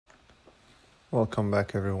Welcome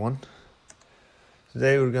back, everyone.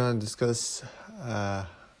 Today we're going to discuss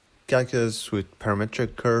calculus with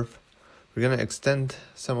parametric curve. We're going to extend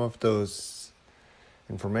some of those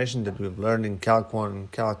information that we've learned in Calc 1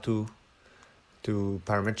 and Calc 2 to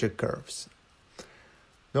parametric curves.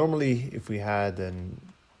 Normally, if we had a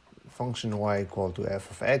function y equal to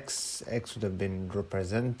f of x, x would have been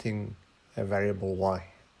representing a variable y.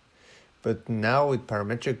 But now with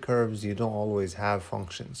parametric curves, you don't always have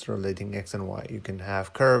functions relating x and y. You can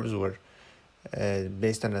have curves where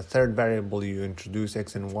based on a third variable you introduce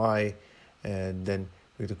x and y, and then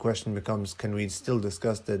the question becomes, can we still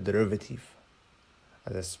discuss the derivative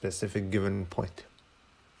at a specific given point?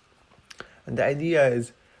 And the idea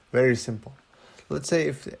is very simple. Let's say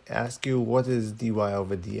if I ask you what is dy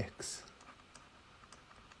over dx.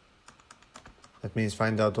 That means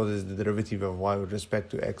find out what is the derivative of y with respect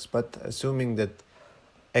to x, but assuming that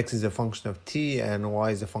x is a function of t and y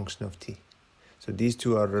is a function of t. So these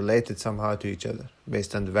two are related somehow to each other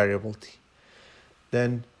based on the variable t.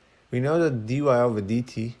 Then we know that dy over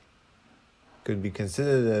dt could be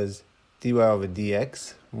considered as dy over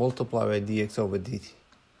dx multiplied by dx over dt.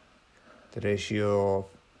 The ratio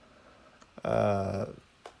of,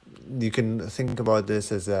 you can think about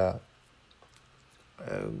this as a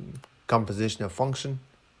composition of function,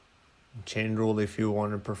 chain rule if you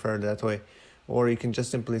want to prefer it that way, or you can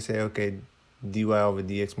just simply say, okay, dy over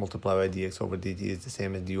dx multiplied by dx over dt is the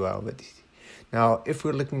same as dy over dt. Now, if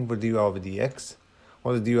we're looking for dy over dx,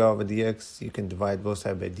 what is dy over dx? You can divide both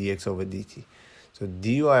sides by dx over dt. So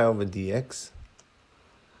dy over dx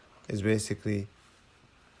is basically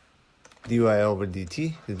dy over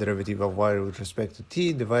dt, the derivative of y with respect to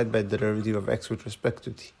t, divided by the derivative of x with respect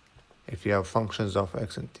to t, if you have functions of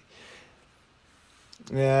x and t.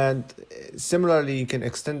 And similarly, you can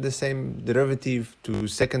extend the same derivative to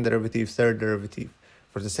second derivative, third derivative.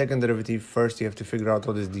 For the second derivative, first you have to figure out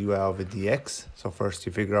what is dy over dx. So first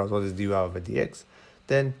you figure out what is dy over dx.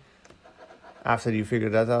 Then, after you figure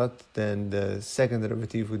that out, then the second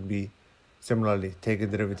derivative would be similarly take a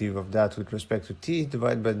derivative of that with respect to t,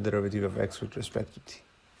 divide by the derivative of x with respect to t.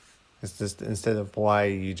 It's just instead of y,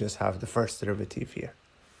 you just have the first derivative here.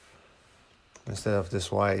 Instead of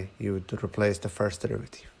this y, you would replace the first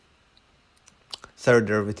derivative. Third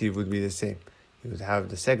derivative would be the same. You would have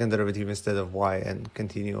the second derivative instead of y and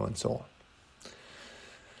continue and so on.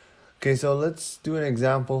 Okay, so let's do an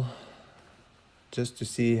example just to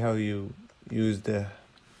see how you use the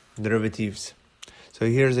derivatives. So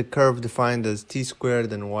here's a curve defined as t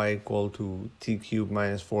squared and y equal to t cubed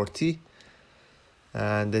minus 4t.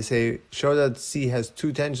 And they say, show that C has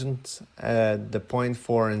two tangents at the point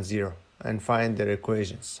 4 and 0. And find their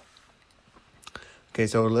equations. Okay,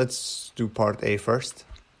 so let's do part A first.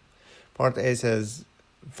 Part A says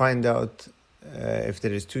find out if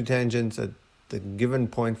there is two tangents at the given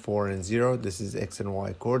point 4 and 0. This is x and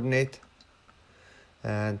y coordinate.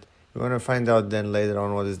 And we want to find out then later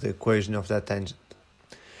on what is the equation of that tangent.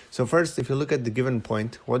 So first, if you look at the given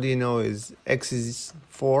point, what do you know is x is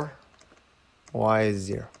 4, y is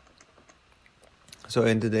 0. So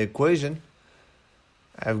into the equation,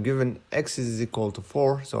 I've given x is equal to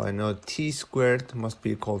 4, so I know t squared must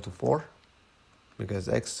be equal to 4, because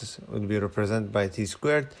x would be represented by t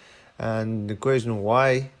squared, and the equation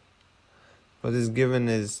y, what is given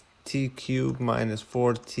is t cubed minus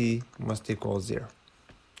 4t must equal 0.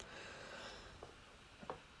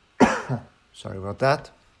 Sorry about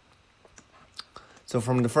that. So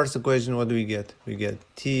from the first equation, what do we get? We get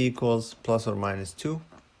t equals plus or minus 2.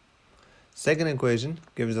 Second equation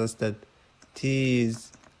gives us that t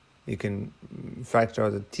is, you can factor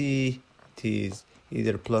out the t is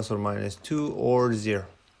either plus or minus 2 or 0.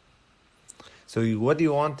 So what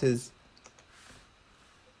you want is,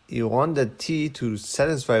 you want the t to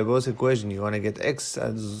satisfy both equations. You want to get x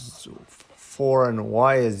as 4 and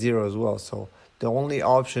y as 0 as well. So the only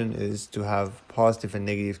option is to have positive and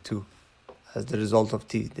negative 2 as the result of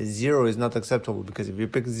t. The 0 is not acceptable, because if you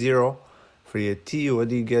pick 0, for your t,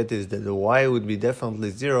 what you get is that the y would be definitely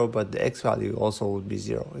 0, but the x value also would be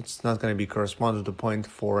 0. It's not going to be correspond to the point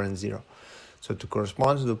 4 and 0. So to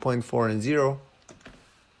correspond to the point 4 and 0,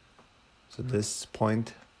 so this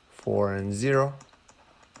point 4 and 0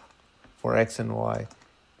 for x and y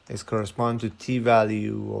is correspond to t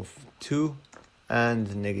value of 2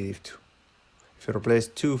 and negative 2. If you replace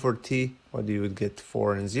 2 for t, what you would get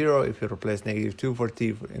 4 and 0. If you replace negative 2 for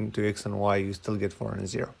t into x and y, you still get 4 and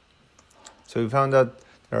 0. So we found out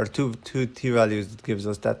there are two t values that gives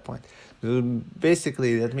us that point. So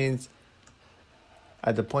basically, that means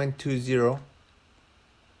at the point 2, 0,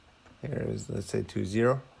 here is, let's say 2,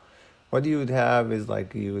 0, what you would have is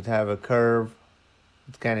like you would have a curve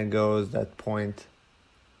it kind of goes that point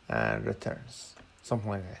and returns. Something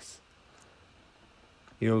like this.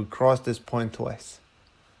 You'll cross this point twice.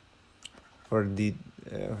 For the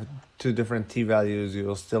two different t values, you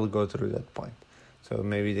will still go through that point. So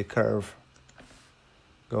maybe the curve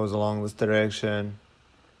goes along this direction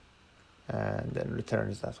and then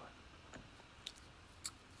returns that way.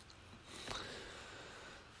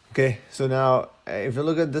 Okay, so now if you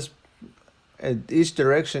look at this, at each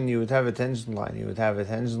direction you would have a tangent line. You would have a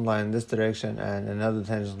tangent line in this direction and another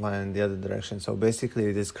tangent line in the other direction. So basically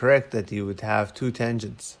it is correct that you would have two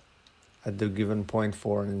tangents at the given point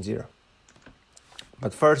 4 and 0.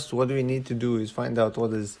 But first, what we need to do is find out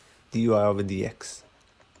what is dy over dx.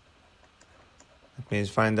 That means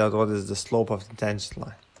find out what is the slope of the tangent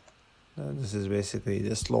line. This is basically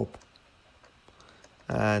the slope.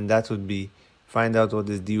 And that would be find out what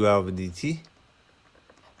is dy over dt.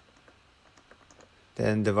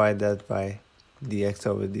 Then divide that by dx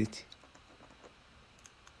over dt.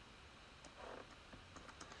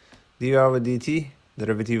 dy over dt,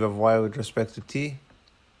 derivative of y with respect to t.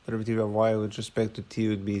 Derivative of y with respect to t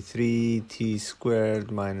would be 3t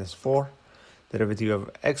squared minus 4. Derivative of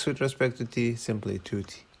x with respect to t, simply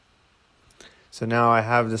 2t. So now I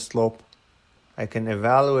have the slope. I can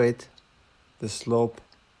evaluate the slope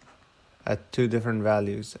at two different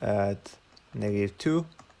values, at -2,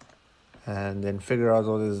 and then figure out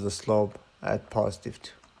what is the slope at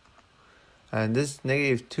 +2. And this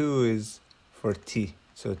 -2 is for t,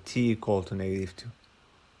 so t equal to -2.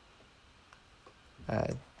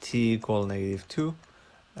 At t equal -2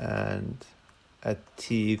 and at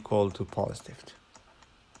t equal to +2.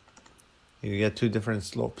 You get two different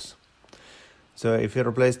slopes. So if you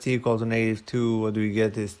replace t equal to -2, what we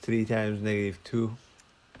get is 3 times -2.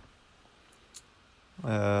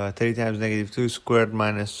 3 times -2 squared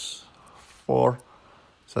minus 4.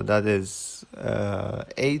 So that is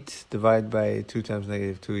 8 divided by 2 times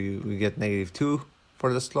 -2. We get -2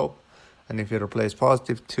 for the slope. And if you replace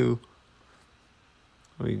 +2,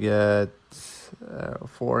 we get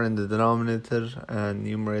 4 in the denominator, and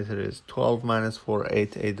numerator is 12 minus 4,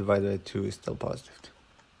 8. 8 divided by 2 is still +2.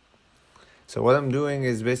 So what I'm doing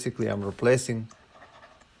is basically I'm replacing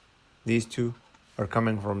these two are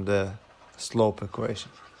coming from the slope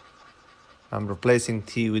equation. I'm replacing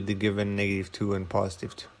t with the given -2 and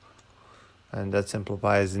 +2. And that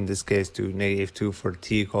simplifies in this case to -2 for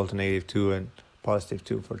t equal to -2 and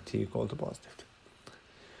 +2 for t equal to +2.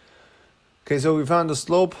 Okay, so we found the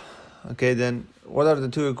slope. Okay, then what are the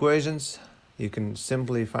two equations? You can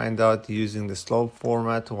simply find out using the slope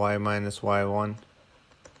format. Y minus y1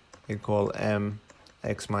 equal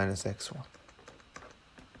mx minus x1.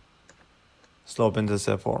 Slope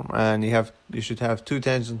intercept form. And you should have two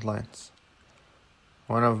tangent lines.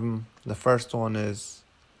 One of them, the first one is,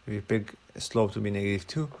 if you pick slope to be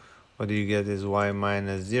 -2, what you get is y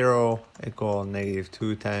minus 0 equal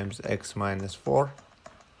 -2 times x minus 4.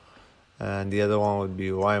 And the other one would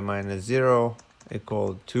be y minus 0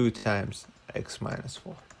 equal 2 times x minus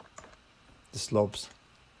 4. The slopes.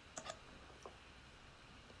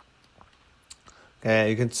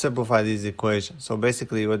 Okay, you can simplify these equations. So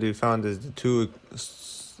basically what we found is the two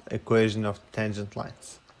equation of tangent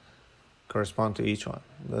lines correspond to each one.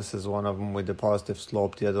 This is one of them with the positive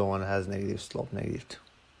slope. The other one has negative slope, -2.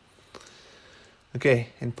 Okay,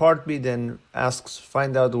 in part B then asks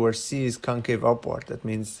find out where C is concave upward. That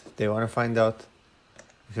means they want to find out,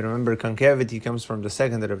 if you remember, concavity comes from the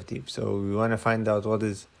second derivative. So we want to find out what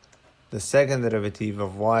is the second derivative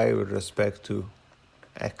of y with respect to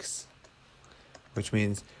x. Which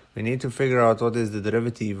means we need to figure out what is the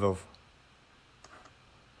derivative of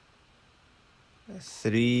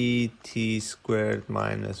 3t squared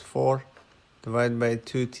minus 4 divided by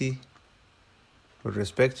 2t with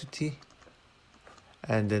respect to t,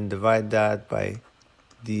 and then divide that by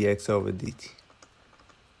dx over dt.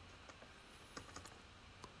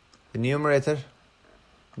 The numerator,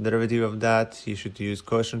 derivative of that, you should use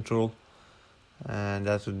quotient rule, and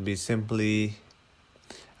that would be simply,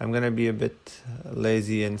 I'm going to be a bit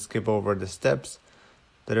lazy and skip over the steps.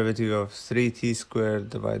 Derivative of 3t squared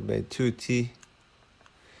divided by 2t.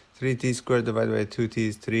 3t squared divided by 2t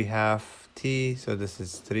is 3/2 t, so this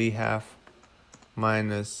is 3/2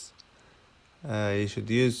 minus, you should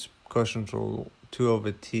use quotient rule, 2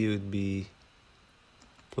 over t would be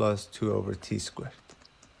plus 2 over t squared.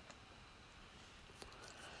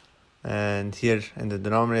 And here in the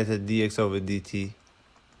denominator, dx over dt,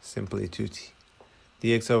 simply 2t.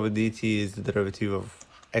 dx over dt is the derivative of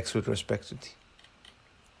x with respect to t.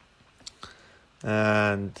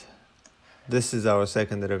 And this is our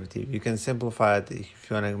second derivative. You can simplify it if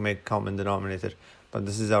you want to make common denominator but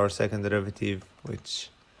this is our second derivative, which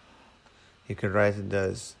you can write it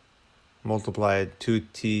as multiply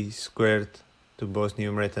 2t squared to both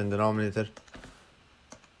numerator and denominator.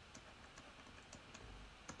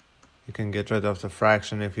 You can get rid of the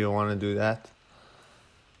fraction if you want to do that.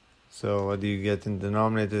 So what do you get in the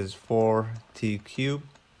denominator is 4t cubed,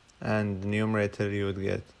 and the numerator you would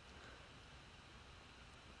get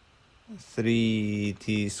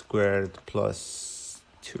 3t squared plus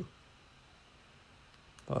 2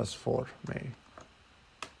 plus 4 maybe.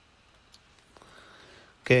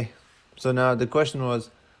 Okay, so now the question was,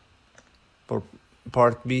 for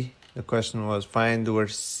part B, the question was find where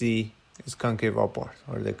C is concave upward,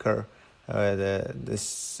 or the curve,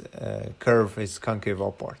 this curve is concave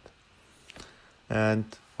upward. And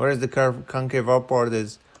where is the curve concave upward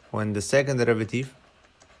is when the second derivative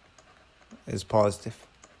is positive.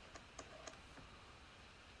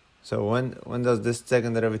 So when does this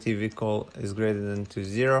second derivative is greater than to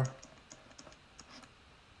 0?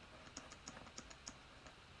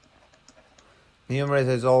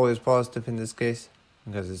 Numerator is always positive in this case,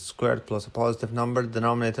 because it's squared plus a positive number.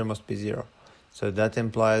 Denominator must be 0. So that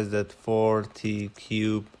implies that 4t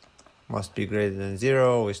cubed must be greater than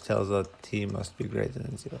 0, which tells us t must be greater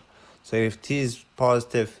than 0. So if t is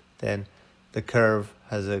positive, then the curve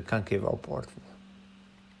has a concave upward.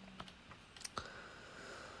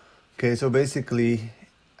 Okay, so basically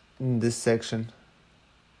in this section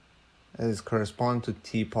is correspond to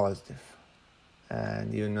t positive,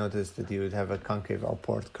 and you notice that you would have a concave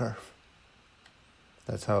upward curve.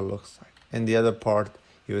 That's how it looks like. In the other part,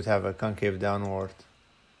 you would have a concave downward.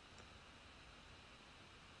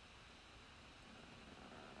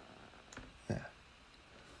 Yeah.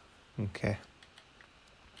 Okay.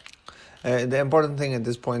 The important thing at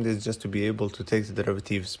this point is just to be able to take the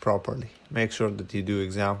derivatives properly. Make sure that you do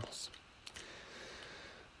examples.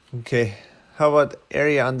 Okay, how about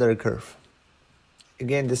area under a curve?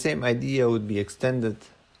 Again, the same idea would be extended.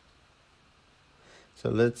 So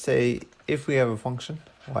let's say if we have a function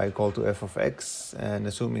y equal to f of x, and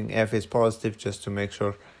assuming f is positive, just to make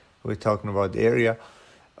sure we're talking about the area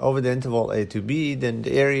over the interval a to b, then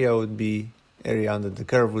the area would be, area under the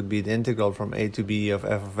curve would be the integral from a to b of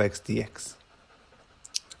f of x dx.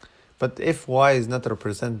 But if y is not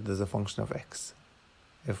represented as a function of x,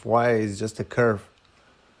 if y is just a curve,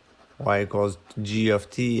 y equals g of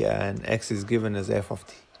t and x is given as f of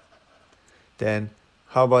t, then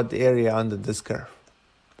how about the area under this curve?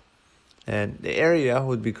 And the area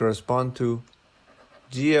would be correspond to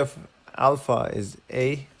g of alpha is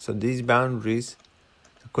a, so these boundaries,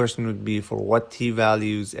 the question would be for what t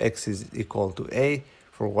values x is equal to a,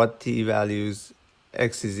 for what t values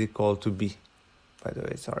x is equal to b. By the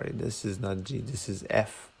way, sorry, this is not g, this is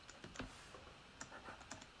f.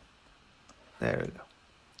 There we go.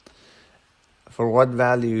 For what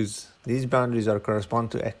values, these boundaries are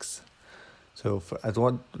correspond to x. So at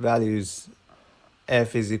what values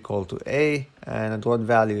f is equal to a, and at what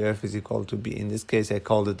value f is equal to b. In this case, I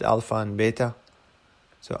called it alpha and beta.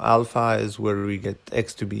 So alpha is where we get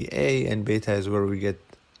x to be a, and beta is where we get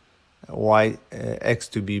x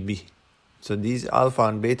to be b. So these alpha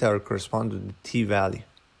and beta are correspond to the t value.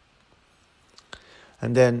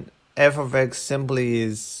 And then f of x simply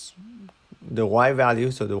is the y value,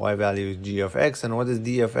 so the y value is g of x. And what is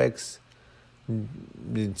d of x?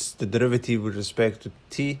 It's the derivative with respect to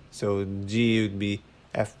t, so g would be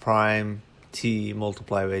f prime t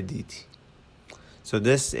multiplied by dt. So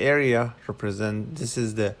this area this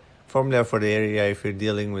is the formula for the area if you're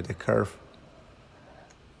dealing with a curve.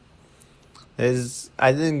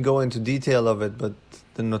 I didn't go into detail of it, but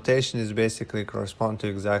the notation is basically correspond to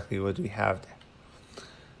exactly what we have there.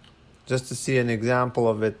 Just to see an example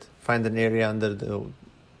of it, find an area under the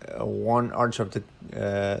one arch of the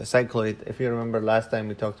cycloid. If you remember last time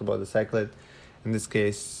we talked about the cycloid, in this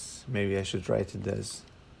case maybe I should write it as,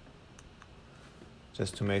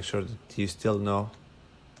 just to make sure that you still know,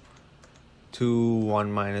 2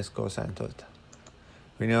 1 minus cosine theta.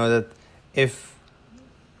 We know that if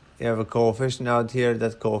you have a coefficient out here,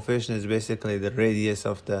 that coefficient is basically the radius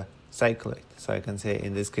of the cycloid. So I can say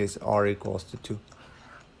in this case r equals to 2,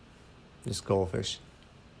 this coefficient.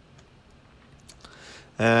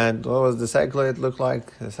 And what was the cycloid look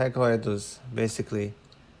like? The cycloid was basically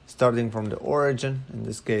starting from the origin. In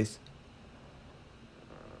this case,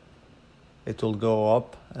 it will go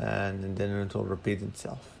up and then it will repeat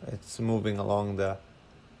itself. It's moving along the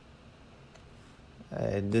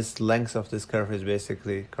this length of this curve is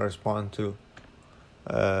basically correspond to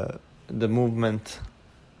the movement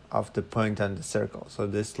of the point on the circle. So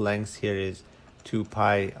this length here is 2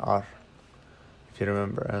 pi r, if you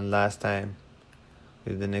remember. And last time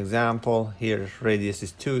with an example. Here radius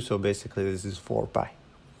is 2, so basically this is 4 pi.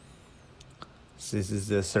 So this is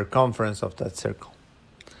the circumference of that circle.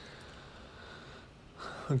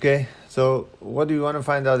 Okay, so what we want to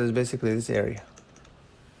find out is basically this area.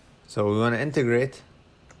 So we want to integrate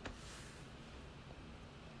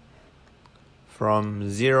from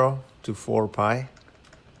 0 to 4 pi.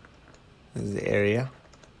 This is the area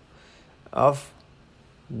of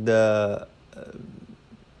the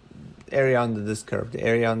area under this curve. The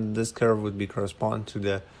area under this curve would be correspond to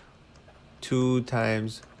the 2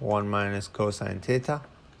 times 1 minus cosine theta,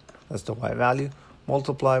 that's the y value,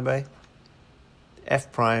 multiplied by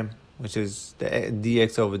f prime, which is the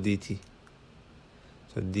dx over dt.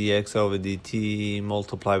 So dx over dt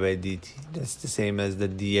multiplied by dt, that's the same as the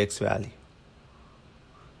dx value.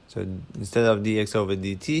 So instead of dx over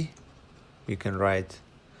dt, we can write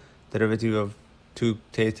derivative of 2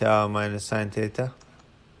 theta minus sine theta,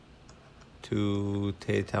 2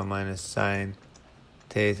 theta minus sine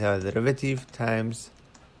theta derivative times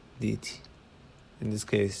dt. In this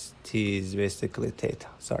case, t is basically theta.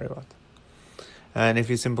 Sorry about that. And if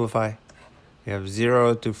you simplify, we have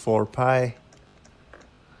 0 to 4 pi.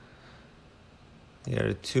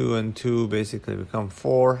 Here 2 and 2 basically become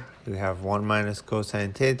 4. You have 1 minus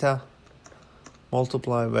cosine theta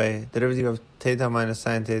multiplied by derivative of theta minus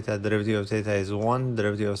sine theta. Derivative of theta is 1.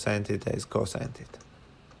 Derivative of sine theta is cosine theta.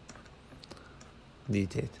 d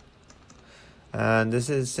theta. And this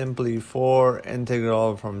is simply 4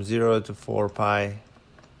 integral from 0 to 4 pi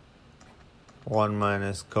 1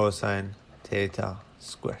 minus cosine theta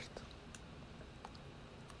squared.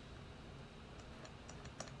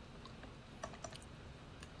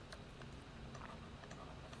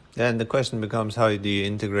 Then the question becomes, how do you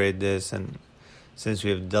integrate this? And since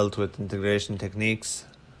we have dealt with integration techniques,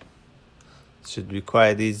 it should be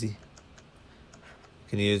quite easy. You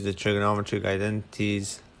can use the trigonometric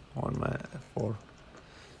identities. 1 minus 4.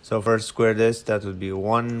 So first square this, that would be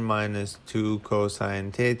 1 minus 2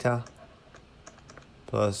 cosine theta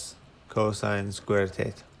plus cosine squared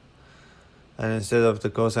theta. And instead of the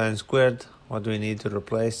cosine squared, what do we need to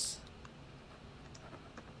replace?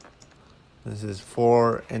 This is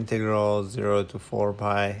 4 integral 0 to 4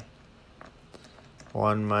 pi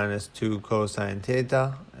 1 minus 2 cosine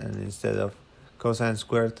theta, and instead of cosine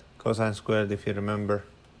squared, if you remember,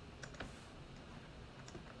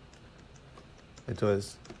 it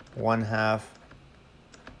was 1/2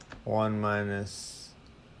 1 minus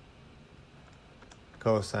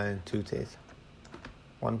cosine 2 theta,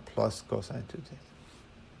 1 plus cosine 2 theta.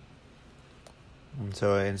 And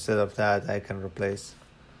so instead of that, I can replace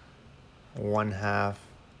 1/2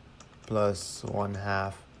 plus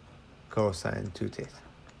 1/2 cosine 2 theta,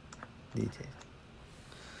 d theta.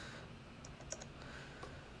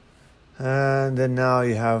 And then now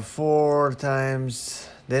you have 4 times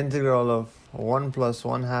the integral of 1 plus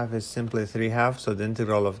 1/2 is simply 3/2, so the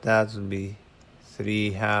integral of that would be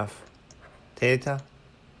 3/2 theta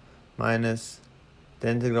minus the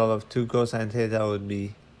integral of 2 cosine theta would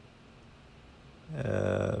be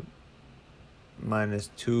minus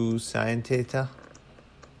 2 sine theta,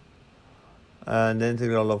 and the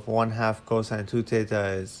integral of 1/2 cosine 2 theta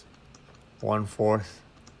is 1/4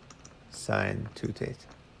 sine 2 theta.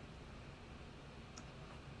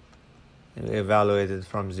 Evaluated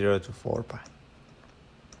from 0 to 4 pi.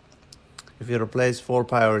 If you replace 4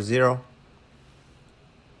 pi over 0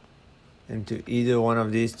 into either one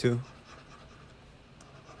of these two,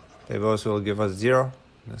 they both will give us 0.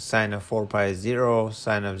 The sine of 4 pi is 0,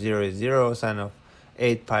 sine of 0 is 0, sine of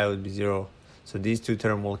 8 pi would be 0. So these two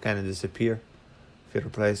terms will kind of disappear if you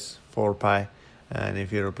replace 4 pi. And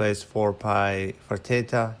if you replace 4 pi for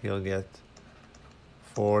theta, you'll get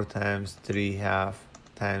 4 times 3/2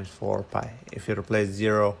 times 4 pi. If you replace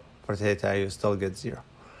 0 for theta, you still get 0.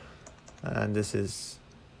 And this is,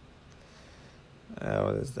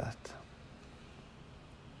 what is that?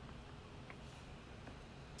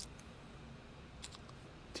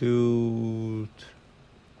 To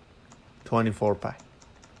 24 pi.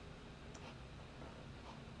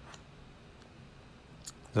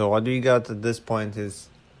 So what we got at this point is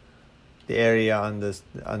the area on this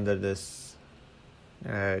under this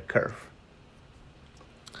curve.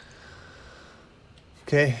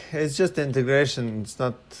 Okay, it's just integration. It's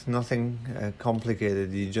nothing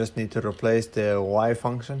complicated. You just need to replace the y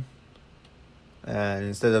function, and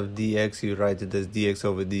instead of dx, you write it as dx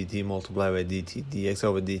over dt multiplied by dt. Dx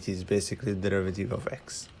over dt is basically the derivative of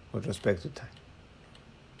x with respect to time.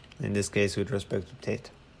 In this case, with respect to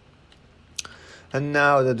theta. And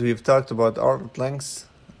now that we've talked about orbit lengths,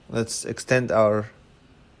 let's extend our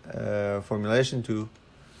formulation to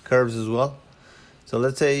curves as well. So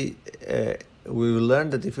let's say we will learn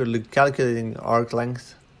that if you're calculating arc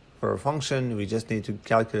length for a function, we just need to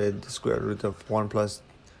calculate the square root of 1 plus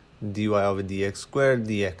dy over dx squared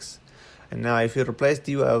dx. And now if you replace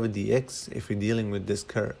dy over dx, if we're dealing with this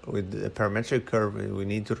curve, with a parametric curve, we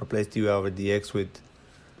need to replace dy over dx with,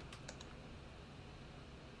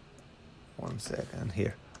 one second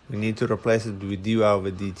here, we need to replace it with dy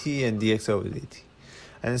over dt and dx over dt.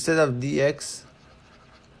 And instead of dx,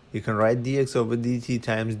 you can write dx over dt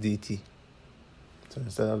times dt. So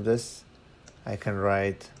instead of this, I can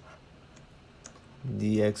write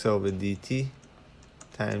dx over dt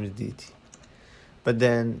times dt. But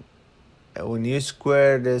then when you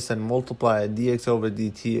square this and multiply dx over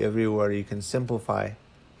dt everywhere, you can simplify.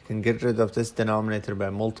 You can get rid of this denominator by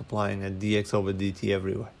multiplying a dx over dt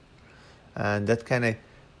everywhere. And that kind of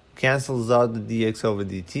cancels out the dx over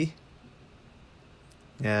dt.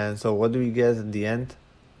 And so what do we get at the end?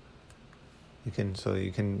 You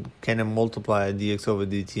can kind of multiply dx over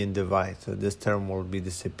dt and divide. So this term will be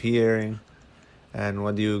disappearing. And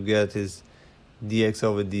what you get is dx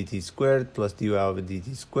over dt squared plus dy over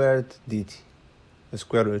dt squared dt, the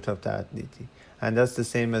square root of that dt. And that's the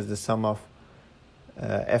same as the sum of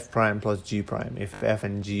f prime plus g prime, if f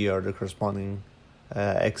and g are the corresponding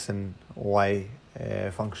x and y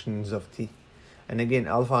functions of t. And again,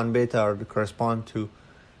 alpha and beta correspond to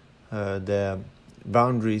the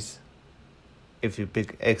boundaries. If you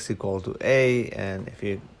pick x equal to a, and if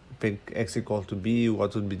you pick x equal to b,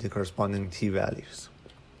 what would be the corresponding t values?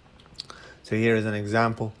 So here is an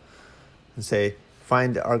example. And say,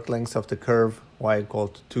 find the arc lengths of the curve y equal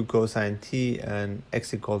to 2 cosine t and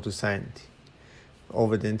x equal to sine t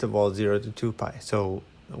over the interval 0 to 2 pi. So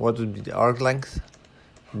what would be the arc length?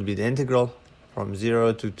 It would be the integral from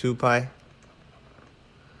 0 to 2 pi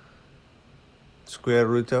square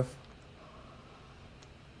root of,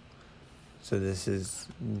 so this is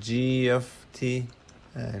g of t,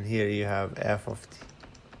 and here you have f of t.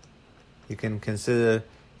 You can consider,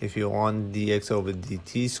 if you want, dx over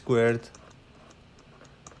dt squared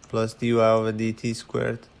plus dy over dt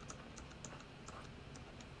squared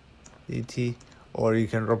dt, or you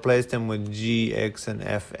can replace them with gx and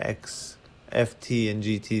fx, ft and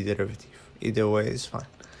gt derivative. Either way is fine.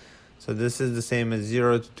 So this is the same as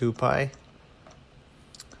 0 to 2 pi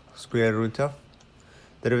square root of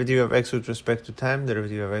derivative of x with respect to time.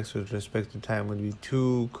 Derivative of x with respect to time would be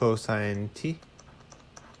 2 cosine t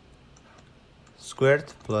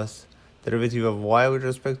squared plus derivative of y with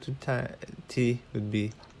respect to t would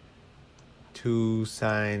be 2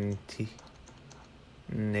 sine t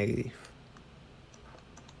negative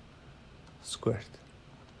squared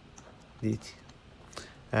dt.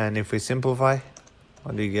 And if we simplify,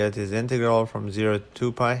 what we get is integral from 0 to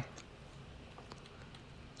 2 pi.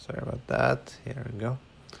 Sorry about that. Here we go.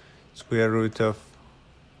 Square root of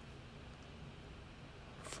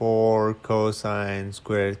 4 cosine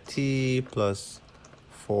squared t plus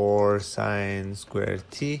 4 sine squared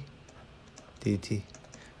t dt.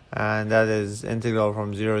 And that is integral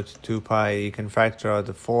from 0 to 2 pi. You can factor out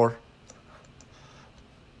the 4.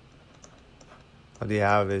 What you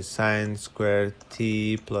have is sine squared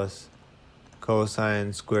t plus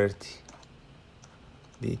cosine squared t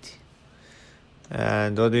dt.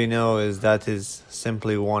 And what we know is that is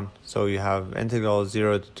simply 1. So you have integral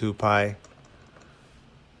 0 to 2 pi.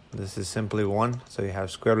 This is simply 1. So you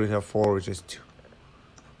have square root of 4, which is 2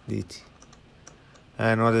 dt.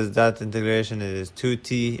 And what is that integration? It is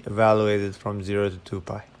 2t evaluated from 0 to 2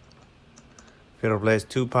 pi. If you replace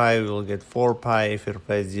 2 pi, we will get 4 pi. If you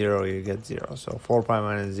replace 0, you get 0. So 4 pi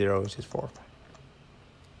minus 0, which is 4 pi.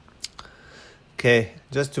 Okay,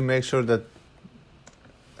 just to make sure that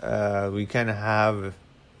we kind of have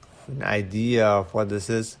an idea of what this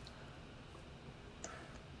is.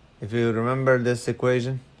 If you remember this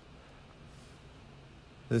equation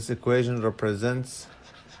represents,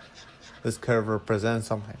 this curve represents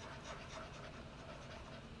something.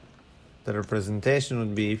 The representation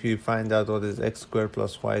would be, if you find out what is x squared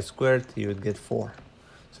plus y squared, you would get 4.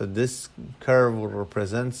 So this curve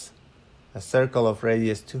represents a circle of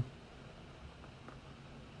radius 2.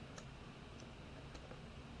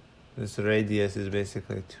 This radius is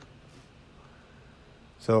basically 2.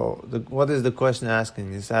 So what is the question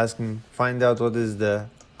asking? It's asking, find out what is the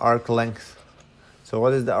arc length. So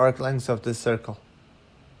what is the arc length of this circle?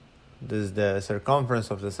 This is the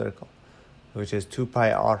circumference of the circle, which is 2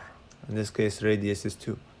 pi r. In this case, radius is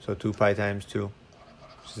 2. So 2 pi times 2,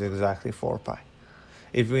 which is exactly 4 pi.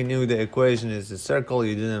 If we knew the equation is a circle,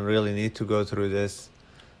 you didn't really need to go through this.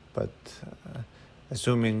 But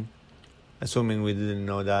assuming we didn't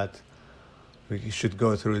know that, we should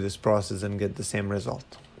go through this process and get the same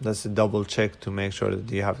result. That's a double check to make sure that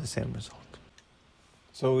you have the same result.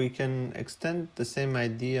 So we can extend the same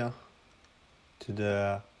idea to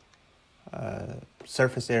the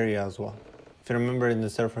surface area as well. If you remember, in the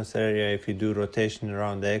surface area, if you do rotation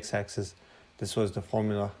around the x-axis, this was the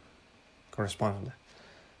formula corresponding to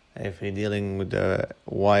that. If you're dealing with the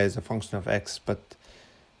y as a function of x, but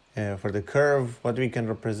for the curve, what we can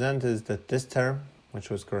represent is that this term, which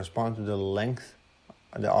was correspond to the length,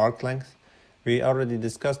 the arc length, we already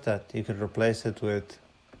discussed that. You can replace it with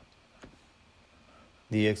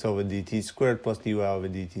dx over dt squared plus dy over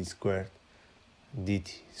dt squared,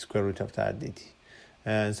 dt, square root of that dt.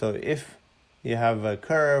 And so if you have a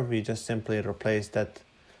curve, you just simply replace that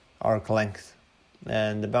arc length.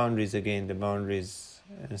 And the boundaries, again, the boundaries,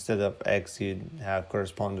 instead of x, you have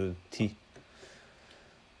correspond to t.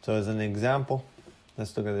 So as an example,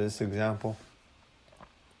 let's look at this example.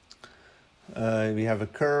 We have a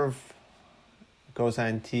curve,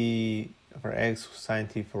 cosine t for x, sine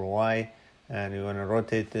t for y, and we want to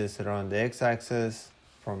rotate this around the x-axis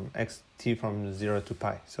from t from 0 to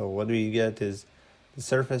pi. So what we get is the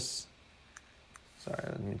surface,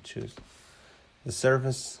 the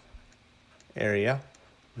surface area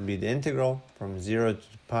would be the integral from 0 to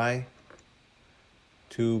pi,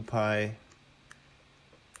 2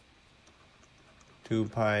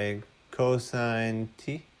 pi cosine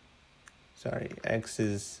t, x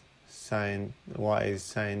is sine, y is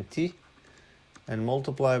sine t, and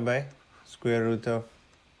multiply by square root of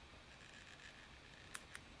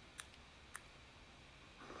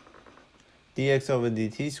dx over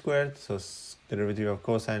dt squared, so derivative of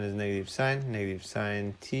cosine is negative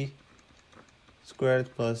sine t squared,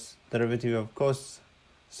 plus derivative of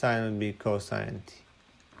cosine would be cosine t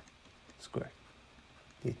squared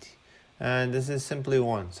dt. And this is simply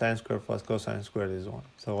 1. Sine squared plus cosine squared is 1.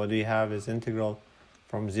 So what we have is integral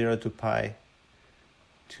from 0 to pi,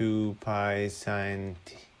 2 pi sine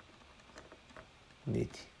t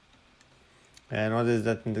dt. And what is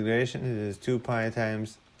that integration? It is 2 pi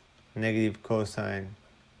times negative cosine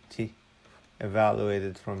t,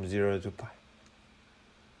 evaluated from 0 to pi.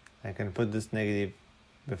 I can put this negative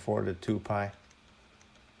before the 2 pi,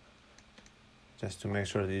 just to make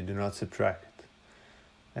sure that you do not subtract it.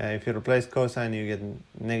 If you replace cosine, you get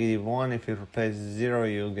negative 1. If you replace 0,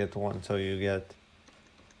 you'll get 1. So you get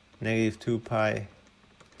negative 2 pi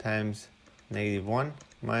times negative 1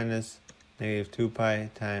 minus negative 2 pi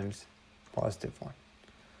times positive 1.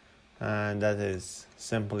 And that is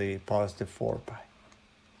simply positive 4 pi.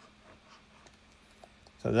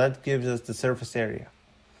 So that gives us the surface area.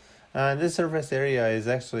 And this surface area is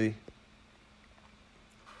actually,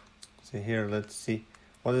 so here, let's see,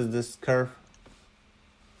 what is this curve?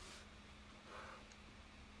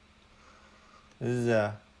 This is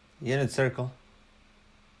a unit circle,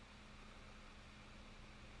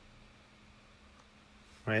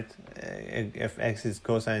 right? If x is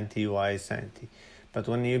cosine t, y is sine t. But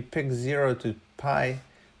when you pick 0 to pi,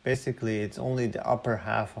 basically it's only the upper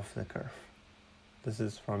half of the curve. This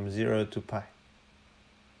is from 0 to pi.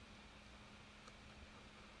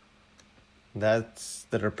 That's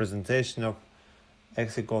the representation of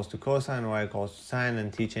x equals to cosine, y equals to sine,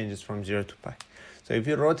 and t changes from 0 to pi. So if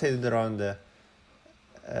you rotate it around the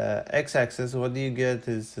x-axis, what you get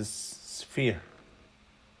is a sphere.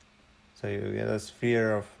 So you get a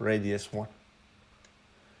sphere of radius 1.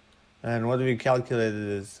 And what we calculated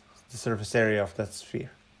is the surface area of that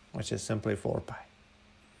sphere, which is simply 4 pi.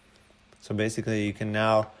 So basically you can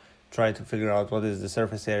now try to figure out what is the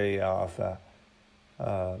surface area of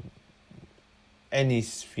any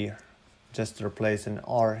sphere. Just replace an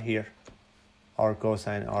r here, r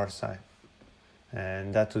cosine, r sine.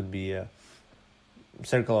 And that would be a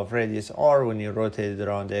circle of radius r. When you rotate it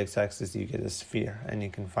around the x-axis, you get a sphere, and you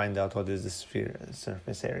can find out what is the sphere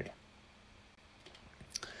surface area.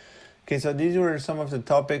 Okay, so these were some of the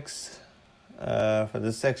topics for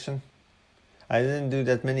this section. I didn't do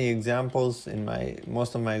that many examples. In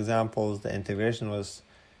most of my examples, the integration was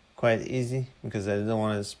quite easy because I didn't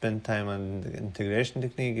want to spend time on the integration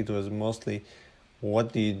technique. It was mostly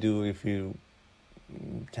what do you do if you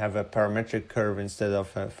have a parametric curve instead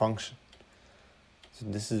of a function. So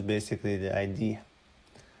this is basically the idea.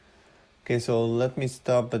 Okay, so let me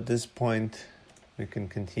stop at this point. We can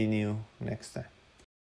continue next time.